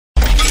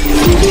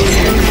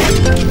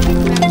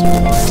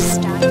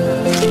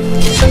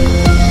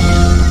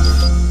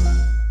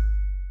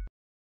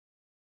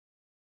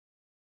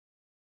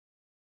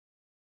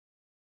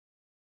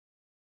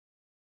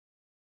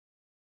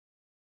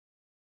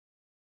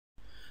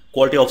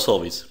Quality of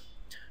service.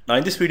 Now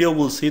in this video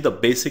we'll see the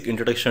basic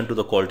introduction to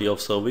the quality of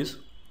service,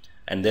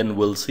 and then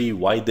we'll see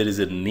why there is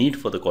a need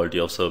for the quality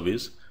of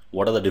service,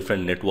 what are the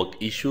different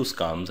network issues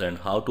comes, and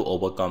how to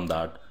overcome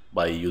that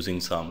by using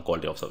some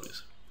quality of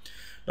service.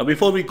 Now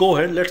before we go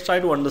ahead, let's try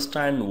to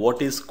understand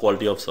what is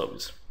quality of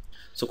service.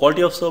 So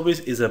quality of service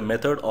is a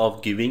method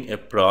of giving a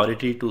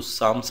priority to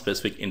some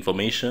specific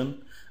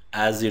information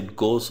as it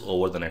goes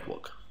over the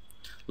network.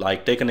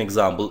 Like take an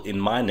example, in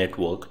my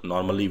network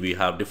normally we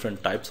have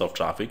different types of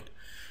traffic.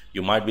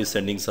 You might be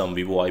sending some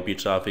Vivo IP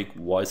traffic,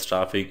 voice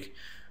traffic,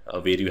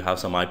 where you have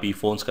some IP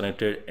phones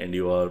connected and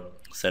you are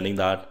sending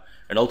that.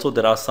 And also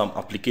there are some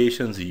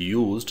applications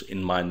used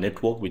in my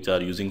network which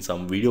are using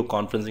some video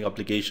conferencing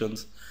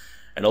applications.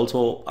 And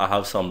also I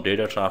have some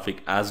data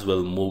traffic as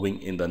well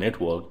moving in the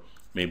network,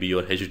 maybe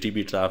your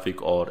HTTP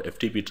traffic or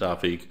FTP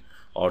traffic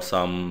or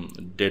some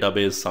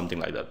database, something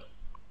like that.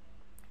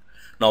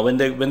 Now when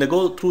they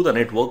go through the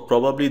network,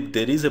 probably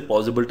there is a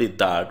possibility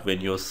that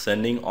when you're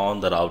sending on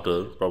the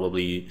router,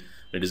 probably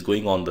it is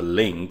going on the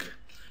link.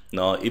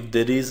 Now if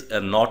there is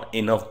not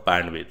enough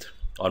bandwidth,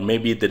 or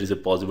maybe there is a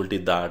possibility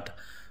that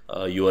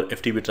your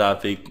FTP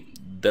traffic,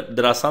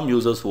 there are some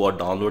users who are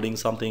downloading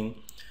something,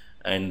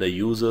 and the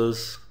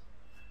users,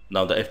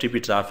 now the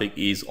FTP traffic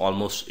is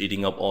almost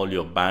eating up all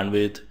your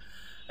bandwidth,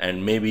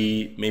 and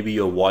maybe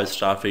your voice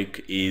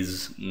traffic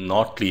is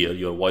not clear,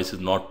 your voice is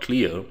not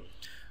clear.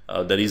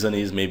 The reason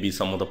is maybe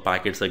some of the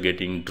packets are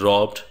getting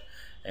dropped,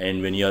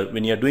 and when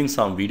you're doing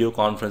some video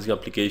conferencing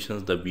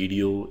applications, the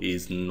video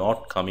is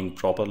not coming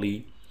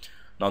properly.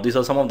 Now these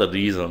are some of the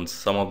reasons,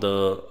 some of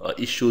the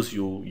issues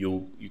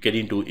you get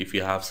into if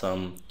you have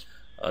some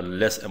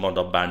less amount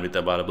of bandwidth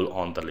available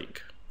on the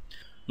link.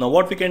 Now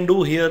what we can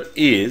do here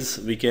is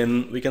we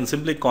can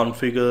simply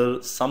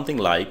configure something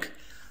like,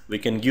 we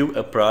can give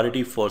a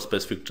priority for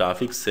specific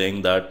traffic,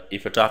 saying that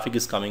if a traffic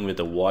is coming with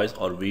a voice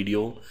or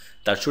video,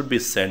 that should be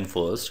sent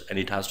first and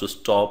it has to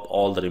stop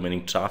all the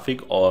remaining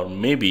traffic. Or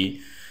maybe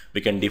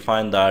we can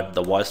define that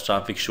the voice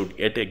traffic should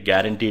get a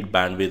guaranteed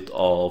bandwidth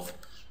of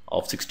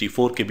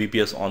 64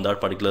 kbps on that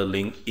particular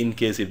link in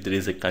case if there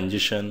is a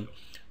congestion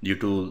due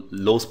to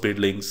low speed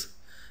links,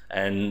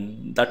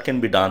 and that can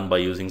be done by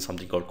using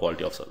something called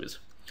quality of service.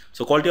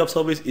 So quality of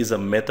service is a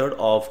method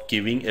of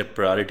giving a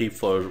priority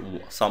for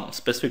some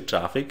specific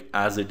traffic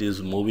as it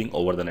is moving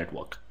over the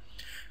network,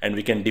 and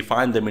we can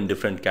define them in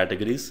different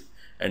categories,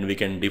 and we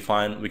can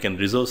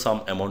reserve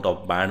some amount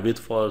of bandwidth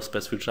for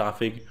specific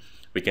traffic.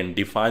 We can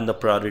define the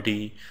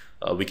priority.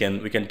 We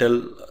can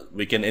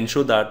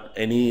ensure that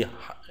any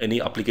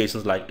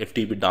applications like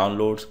FTP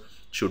downloads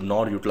should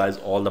not utilize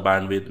all the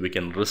bandwidth. We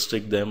can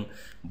restrict them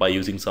by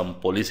using some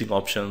policing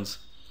options,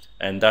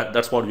 and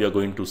that's what we are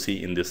going to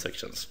see in these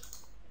sections.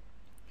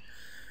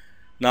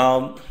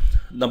 Now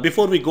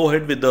before we go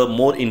ahead with the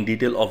more in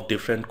detail of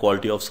different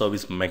quality of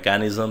service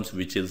mechanisms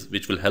which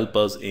will help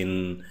us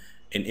in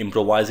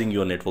improvising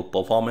your network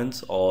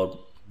performance or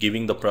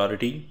giving the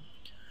priority,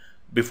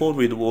 before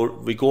we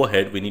go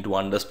ahead, we need to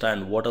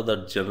understand what are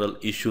the general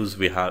issues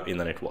we have in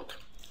the network.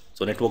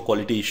 So network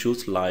quality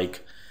issues,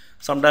 like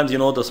sometimes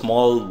the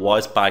small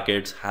voice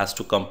packets has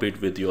to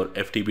compete with your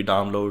FTP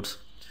downloads,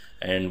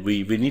 and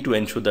we need to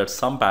ensure that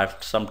some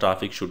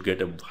traffic should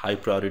get a high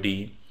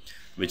priority,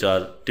 which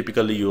are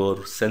typically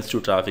your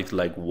sensitive traffics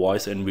like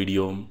voice and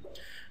video.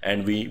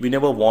 And we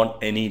never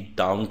want any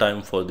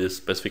downtime for these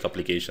specific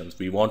applications.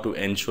 We want to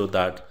ensure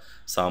that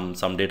some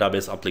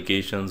database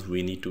applications,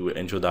 we need to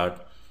ensure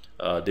that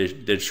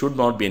there should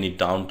not be any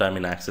downtime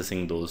in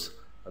accessing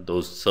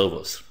those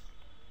servers.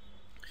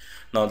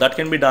 Now that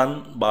can be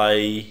done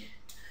by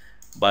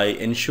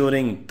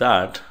ensuring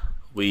that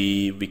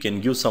we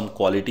can give some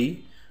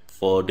quality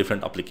for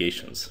different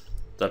applications.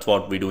 That's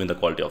what we do in the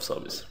quality of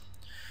service.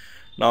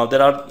 Now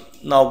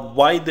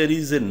why there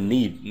is a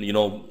need,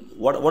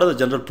 what are the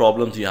general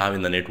problems you have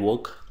in the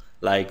network?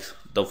 Like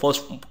the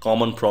first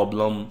common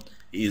problem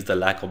is the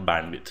lack of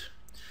bandwidth.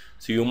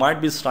 So you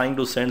might be trying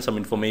to send some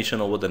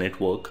information over the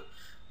network,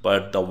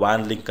 but the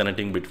WAN link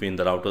connecting between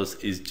the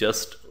routers is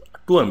just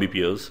 2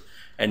 Mbps,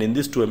 and in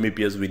this 2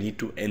 Mbps we need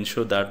to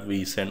ensure that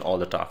we send all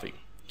the traffic.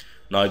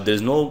 Now if there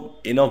is no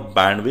enough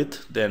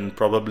bandwidth, then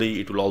probably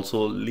it will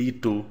also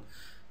lead to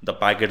the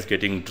packets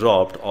getting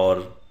dropped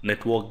or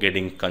network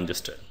getting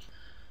congested.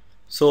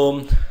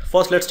 So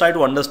first let's try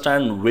to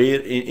understand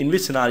where in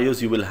which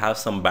scenarios you will have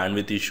some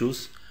bandwidth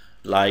issues.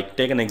 Like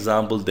take an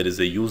example, there is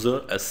a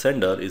user, a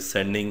sender is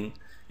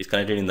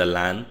connected in the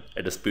LAN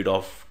at a speed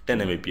of 10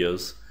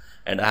 Mbps,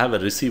 and I have a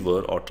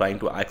receiver or trying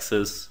to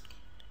access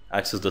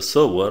the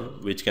server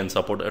which can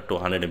support up to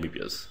 100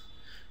 Mbps.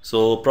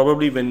 So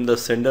probably when the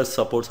sender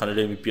supports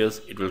 100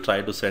 Mbps, it will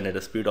try to send at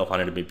a speed of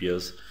 100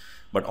 Mbps,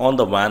 but on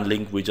the WAN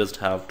link we just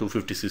have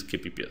 256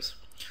 kbps.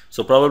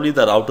 So probably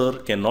the router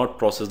cannot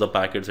process the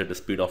packets at a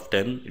speed of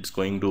 10. It's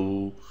going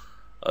to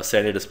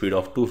send at a speed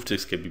of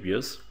 256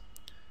 kbps,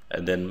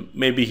 and then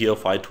maybe here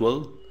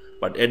 512,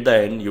 but at the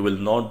end you will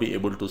not be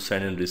able to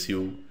send and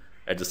receive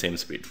at the same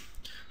speed.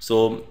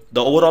 So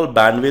the overall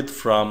bandwidth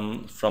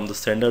from the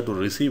sender to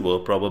receiver,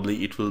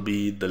 probably it will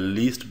be the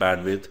least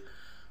bandwidth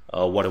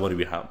whatever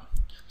we have.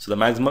 So the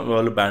maximum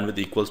available bandwidth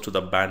equals to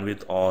the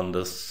bandwidth on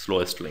the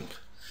slowest link.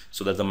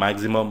 So that's the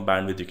maximum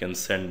bandwidth you can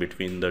send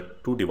between the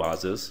two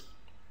devices.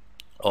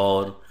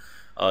 Or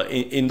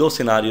in those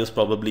scenarios,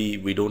 probably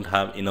we don't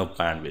have enough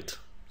bandwidth.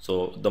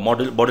 So the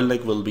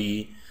bottleneck will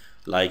be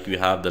like we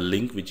have the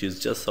link which is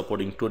just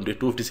supporting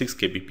 256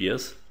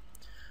 kbps,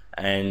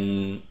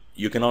 and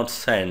you cannot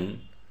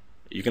send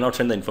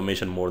the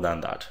information more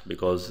than that,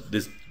 because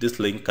this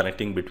link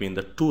connecting between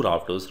the two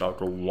routers,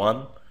 router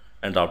 1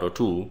 and router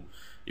 2,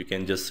 you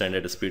can just send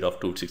at a speed of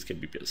 256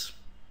 kbps.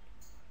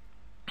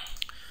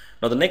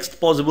 Now the next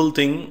possible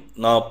thing,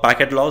 now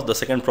packet loss. The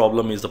second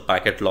problem is the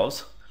packet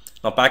loss.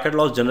 Now packet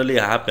loss generally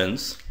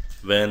happens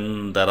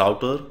when the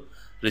router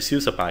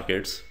receives the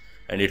packets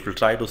and it will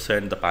try to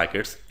send the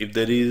packets. If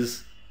there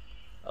is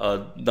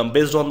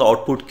based on the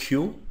output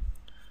queue,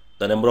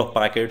 the number of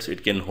packets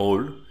it can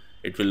hold,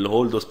 it will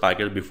hold those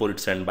packets before it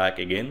send back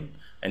again,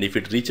 and if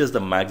it reaches the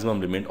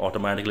maximum limit,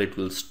 automatically it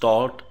will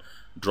start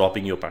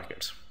dropping your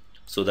packets.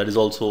 So that is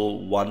also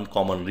one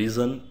common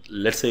reason.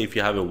 Let's say if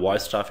you have a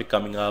voice traffic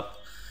coming up,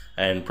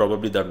 and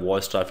probably that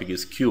voice traffic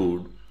is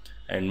queued,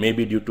 and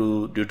maybe due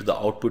to the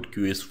output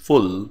queue is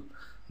full,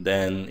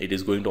 then it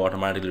is going to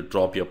automatically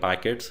drop your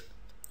packets.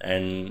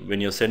 And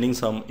when you're sending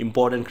some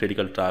important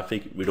critical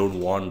traffic, we don't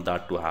want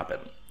that to happen.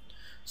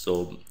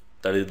 So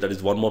that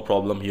is one more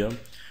problem here.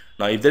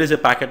 Now if there is a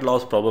packet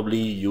loss, probably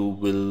you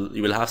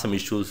will have some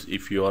issues.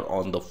 If you are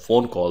on the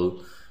phone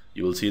call,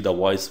 you will see the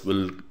voice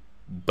will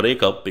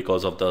break up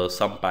because of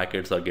some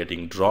packets are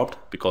getting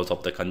dropped because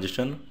of the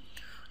congestion.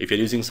 If you're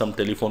using some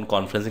telephone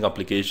conferencing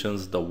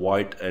applications, the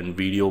voice and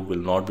video will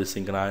not be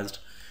synchronized.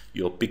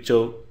 Your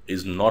picture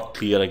is not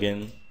clear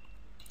again.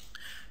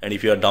 And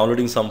if you are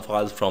downloading some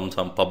files from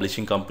some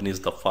publishing companies,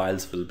 the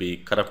files will be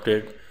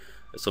corrupted.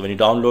 So when you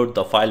download,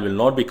 the file will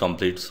not be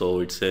complete. So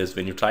it says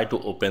when you try to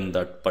open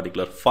that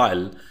particular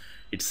file,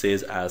 it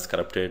says as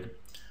corrupted.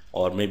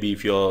 Or maybe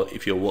if you're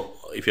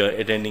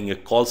attending a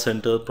call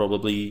center,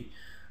 probably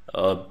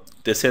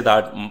they say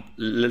that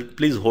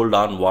please hold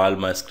on while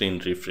my screen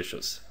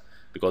refreshes,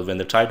 because when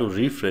they try to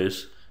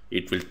refresh,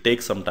 it will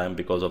take some time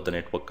because of the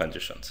network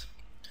congestions.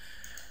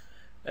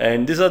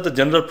 And these are the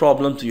general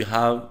problems you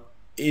have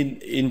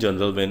in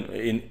general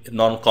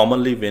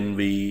non-commonly when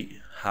we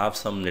have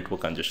some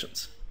network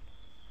congestions.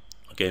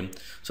 Okay,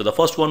 so the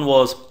first one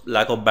was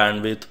lack of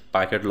bandwidth,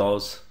 packet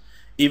loss.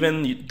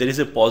 Even there is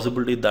a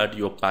possibility that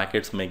your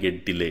packets may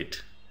get delayed.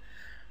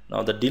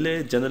 Now the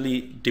delay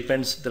generally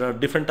depends. There are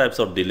different types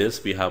of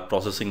delays. We have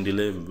processing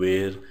delay,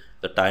 where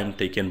the time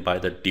taken by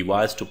the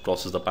device to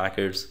process the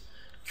packets.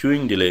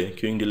 Queuing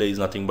delay is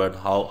nothing but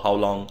how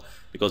long,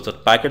 because the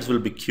packets will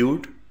be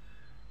queued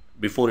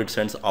before it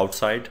sends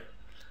outside.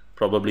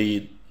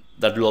 Probably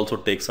that will also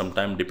take some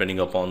time depending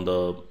upon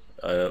the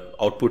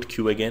output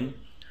queue again.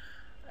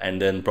 And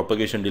then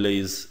propagation delay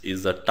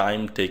is the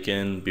time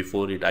taken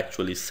before it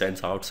actually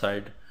sends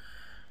outside.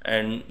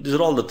 And these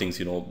are all the things,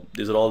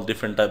 these are all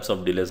different types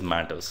of delays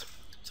matters.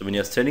 So when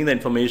you're sending the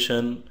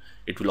information,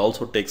 it will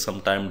also take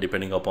some time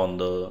depending upon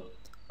the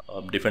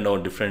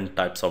different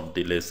types of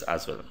delays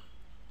as well.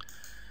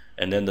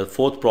 And then the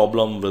fourth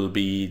problem will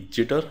be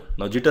jitter.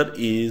 Now jitter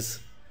is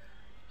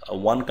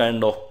one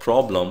kind of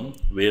problem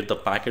where the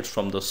packets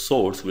from the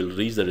source will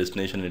reach the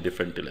destination in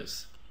different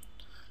delays.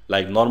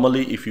 Like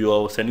normally, if you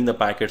are sending the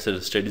packets at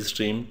a steady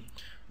stream,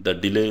 the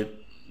delay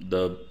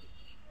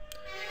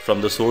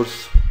from the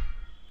source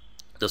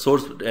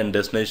and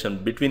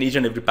destination, between each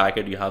and every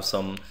packet you have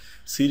some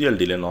serial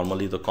delay,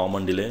 normally the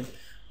common delay.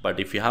 But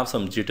if you have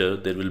some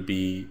jitter, there will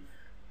be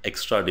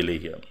extra delay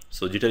here.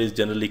 So jitter is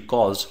generally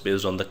caused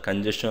based on the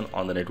congestion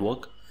on the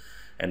network,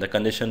 and the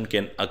congestion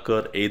can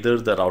occur either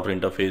the router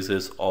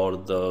interfaces or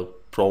the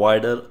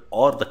provider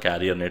or the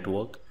carrier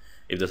network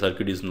if the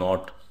circuit is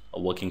not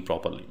working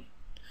properly.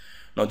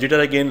 Now jitter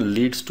again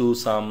leads to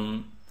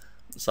some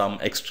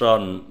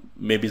extra,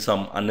 maybe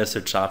some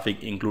unnecessary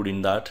traffic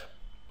including that.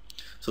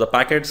 So the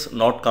packets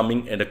not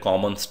coming at a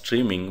common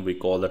streaming, we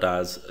call that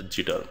as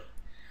jitter.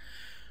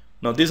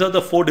 Now these are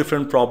the four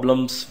different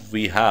problems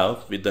we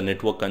have with the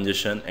network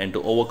congestion, and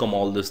to overcome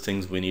all these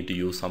things we need to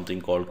use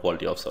something called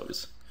quality of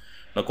service.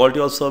 Now quality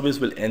of service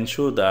will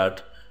ensure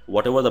that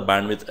whatever the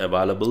bandwidth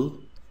available,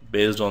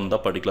 based on the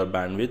particular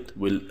bandwidth,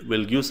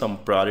 will give some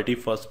priority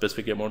for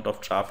specific amount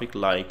of traffic.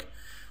 Like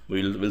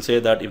we'll say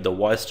that if the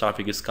voice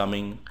traffic is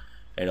coming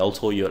and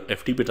also your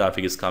FTP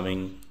traffic is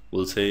coming,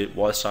 we'll say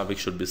voice traffic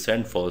should be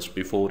sent first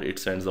before it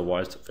sends the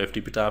voice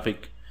FTP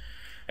traffic.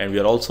 And we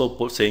are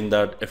also saying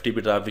that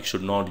FTP traffic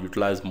should not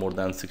utilize more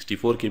than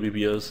 64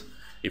 kbps.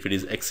 If it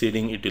is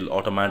exceeding, it will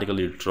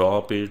automatically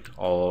drop it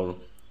or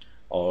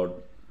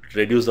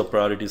reduce the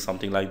priority,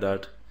 something like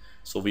that.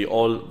 So we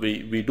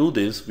do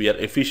this. We are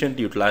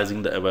efficiently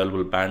utilizing the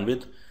available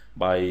bandwidth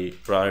by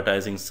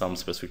prioritizing some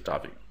specific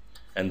traffic.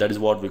 and that is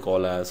what we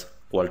call as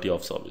quality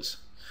of service.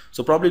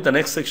 So probably the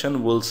next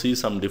section we'll see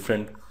some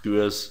different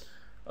QS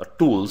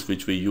tools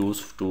which we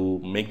use to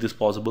make this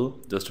possible.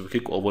 Just a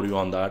quick overview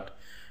on that,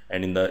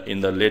 and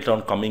in the later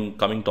on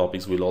coming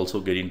topics we'll also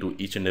get into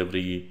each and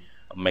every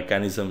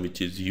mechanism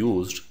which is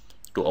used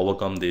to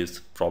overcome these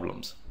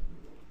problems.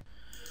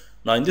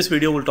 Now in this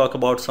video we'll talk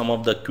about some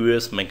of the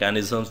QS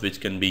mechanisms which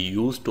can be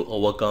used to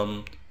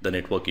overcome the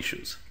network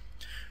issues.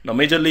 Now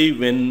majorly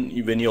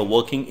when you're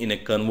working in a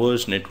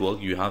converged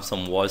network, you have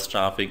some voice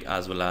traffic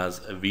as well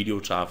as a video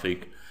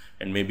traffic,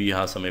 and maybe you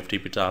have some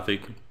FTP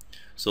traffic.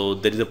 So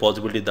there is a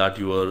possibility that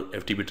your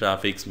FTP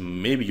traffics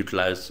maybe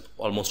utilize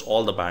almost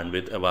all the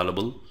bandwidth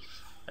available,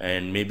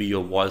 and maybe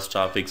your voice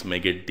traffics may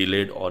get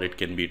delayed or it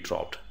can be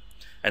dropped,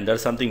 and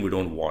that's something we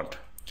don't want.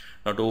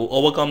 Now to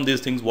overcome these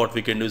things, what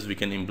we can do is we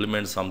can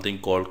implement something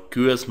called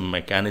QS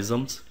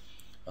mechanisms,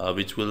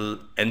 which will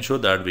ensure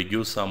that we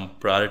give some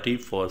priority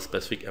for a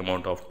specific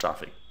amount of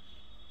traffic.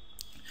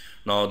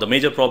 Now the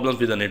major problems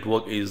with the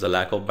network is the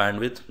lack of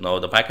bandwidth. Now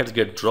the packets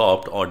get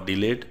dropped or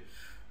delayed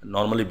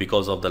normally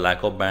because of the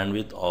lack of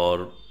bandwidth,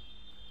 or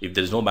if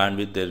there is no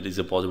bandwidth, there is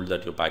a possibility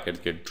that your packets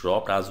get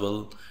dropped as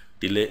well.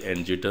 Delay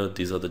and jitter,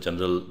 these are the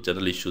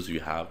general issues you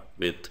have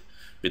with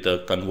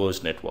the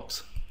converged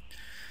networks.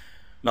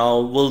 Now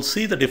we'll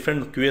see the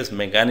different QS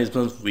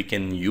mechanisms we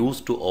can use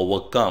to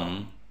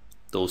overcome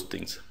those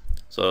things.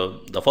 So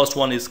the first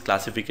one is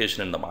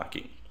classification and the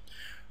marking.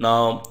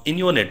 Now in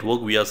your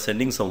network we are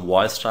sending some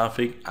voice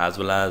traffic as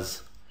well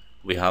as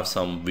we have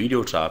some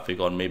video traffic,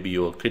 or maybe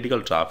your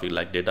critical traffic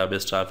like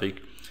database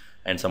traffic,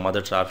 and some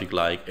other traffic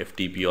like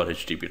FTP or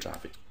HTTP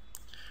traffic.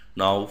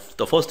 Now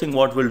the first thing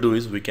what we'll do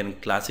is we can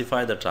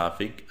classify the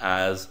traffic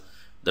as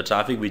the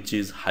traffic which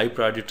is high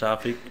priority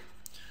traffic,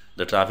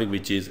 the traffic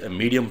which is a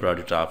medium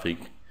priority traffic,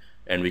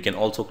 and we can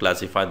also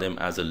classify them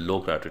as a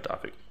low priority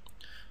traffic.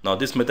 Now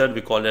this method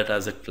we call it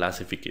as a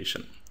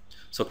classification.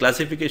 So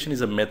classification is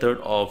a method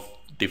of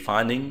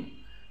defining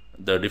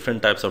the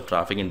different types of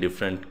traffic in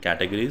different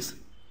categories,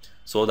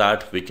 so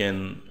that we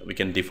can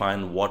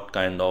define what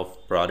kind of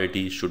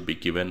priority should be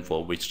given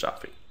for which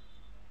traffic.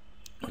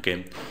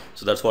 Okay,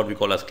 so that's what we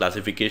call as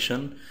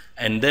classification.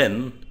 And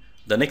then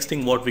the next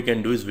thing what we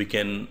can do is we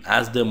can,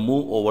 as they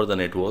move over the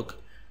network,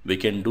 we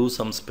can do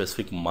some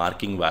specific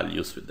marking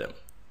values with them.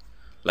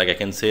 Like I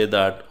can say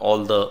that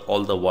all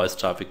the voice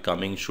traffic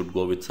coming should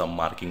go with some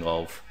marking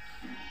of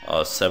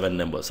 7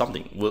 numbers,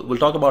 something. We'll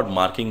talk about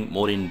marking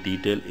more in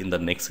detail in the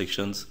next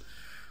sections.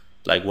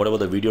 Like whatever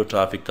the video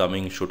traffic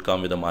coming should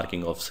come with a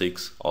marking of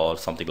 6 or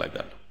something like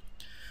that.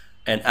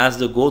 And as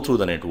they go through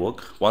the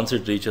network, once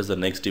it reaches the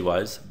next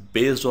device,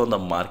 based on the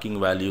marking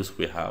values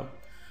we have,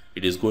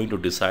 it is going to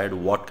decide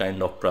what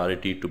kind of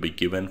priority to be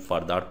given for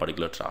that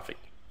particular traffic.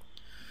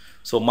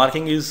 So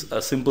marking is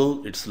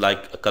simple. It's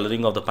like a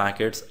coloring of the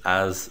packets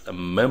as a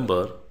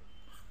member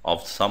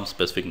of some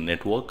specific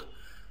network,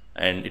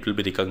 and it will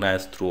be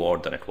recognized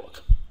throughout the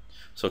network.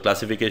 So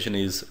classification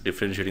is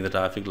differentiating the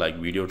traffic like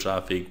video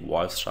traffic,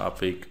 voice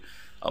traffic,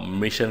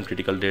 mission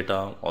critical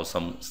data, or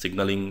some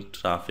signaling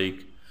traffic,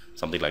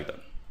 something like that.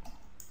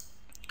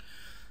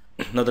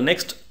 Now the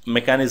next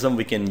mechanism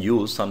we can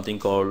use something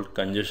called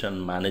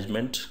congestion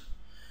management.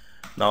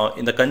 Now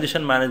in the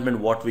congestion management,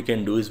 what we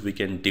can do is we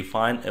can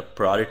define a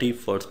priority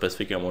for a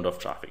specific amount of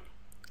traffic.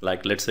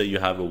 Like let's say you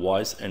have a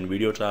voice and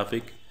video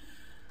traffic,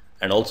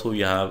 and also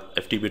you have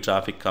FTP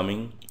traffic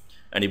coming,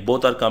 and if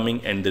both are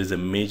coming and there is a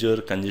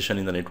major congestion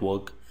in the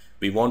network,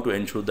 we want to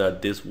ensure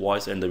that this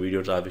voice and the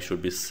video traffic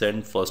should be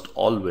sent first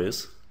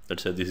always.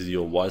 Let's say this is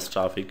your voice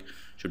traffic,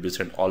 should be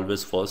sent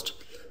always first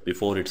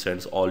before it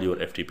sends all your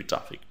FTP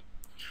traffic.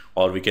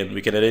 Or we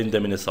can arrange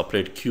them in a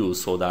separate queue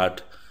so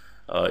that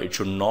it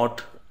should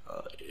not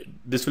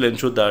this will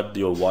ensure that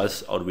your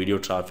voice or video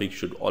traffic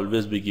should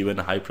always be given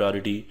high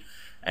priority,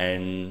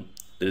 and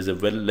there is a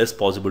well less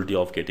possibility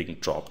of getting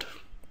dropped.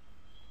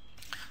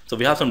 So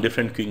we have some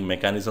different queuing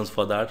mechanisms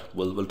for that.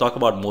 We'll talk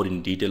about more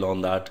in detail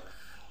on that,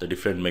 the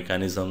different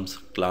mechanisms,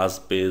 class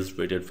based,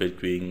 weighted fair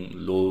queuing,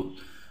 low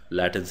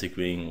latency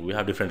queuing. We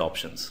have different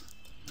options.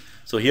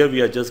 So here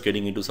we are just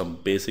getting into some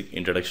basic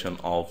introduction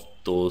of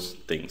those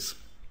things.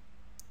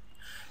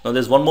 Now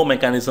there's one more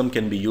mechanism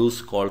can be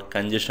used called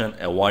congestion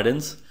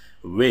avoidance,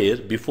 where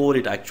before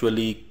it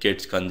actually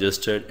gets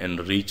congested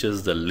and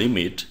reaches the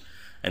limit,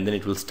 and then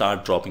it will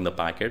start dropping the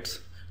packets.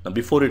 Now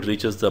before it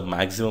reaches the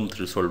maximum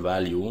threshold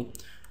value,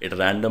 it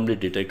randomly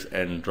detects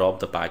and drop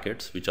the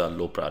packets which are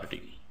low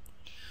priority.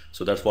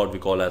 So that's what we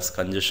call as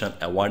congestion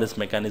avoidance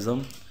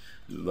mechanism.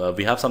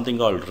 We have something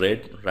called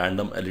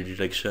random early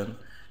detection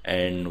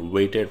and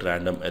weighted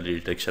random early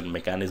detection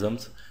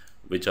mechanisms,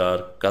 which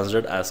are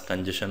considered as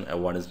congestion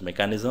avoidance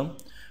mechanism,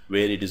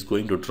 where it is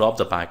going to drop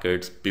the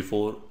packets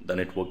before the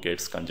network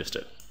gets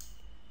congested.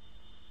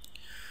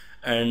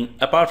 And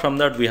apart from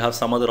that, we have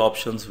some other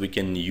options we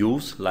can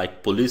use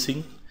like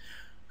policing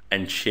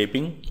and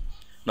shaping.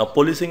 Now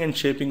policing and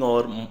shaping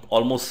are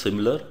almost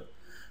similar.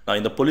 Now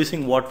in the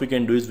policing, what we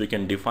can do is we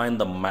can define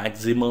the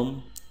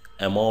maximum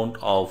amount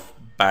of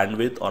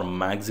bandwidth or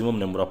maximum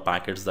number of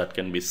packets that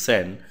can be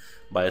sent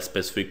by a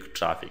specific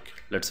traffic.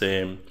 Let's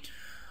say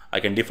I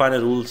can define a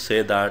rule,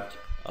 say that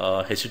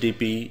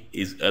HTTP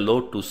is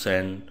allowed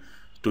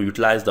to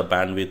utilize the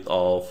bandwidth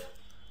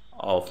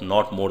of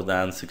not more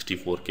than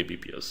 64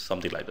 kbps,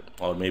 something like that,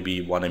 or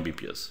maybe 1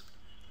 mbps,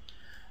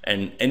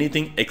 and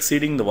anything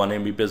exceeding the 1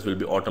 mbps will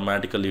be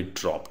automatically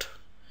dropped.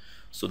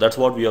 So that's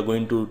what we are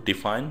going to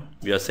define.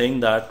 We are saying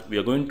that we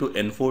are going to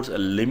enforce a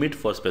limit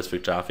for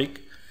specific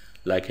traffic,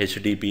 like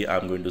HTTP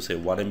I'm going to say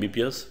 1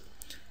 mbps,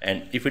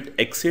 and if it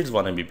exceeds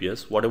 1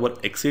 mbps, whatever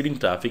exceeding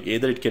traffic,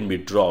 either it can be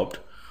dropped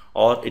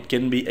or it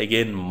can be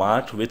again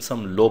marked with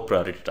some low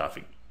priority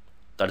traffic.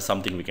 That is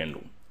something we can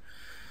do.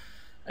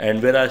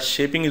 And whereas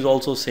shaping is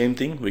also same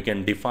thing, we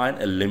can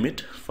define a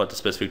limit for the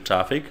specific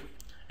traffic,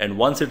 and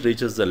once it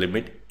reaches the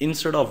limit,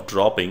 instead of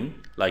dropping,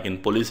 like in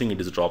policing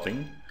it is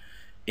dropping,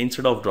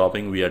 instead of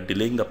dropping we are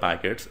delaying the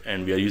packets,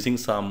 and we are using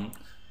some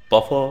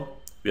buffer.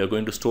 We are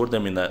going to store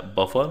them in a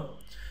buffer,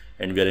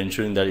 and we are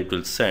ensuring that it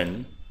will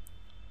send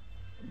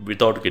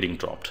without getting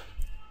dropped.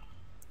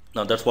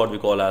 Now that's what we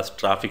call as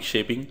traffic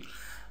shaping.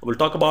 We'll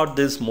talk about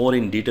this more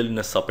in detail in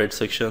a separate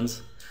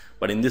sections,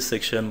 but in this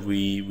section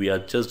we are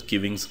just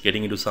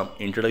getting into some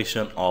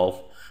introduction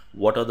of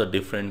what are the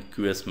different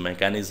QS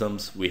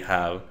mechanisms we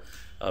have,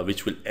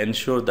 which will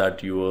ensure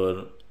that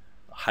your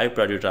high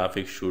priority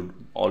traffic should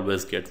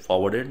always get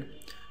forwarded,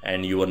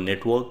 and your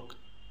network,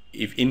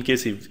 if in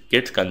case it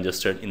gets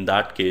congested, in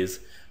that case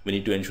we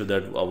need to ensure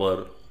that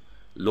our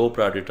low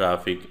priority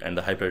traffic and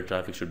the high priority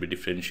traffic should be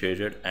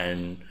differentiated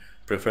and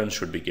preference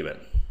should be given.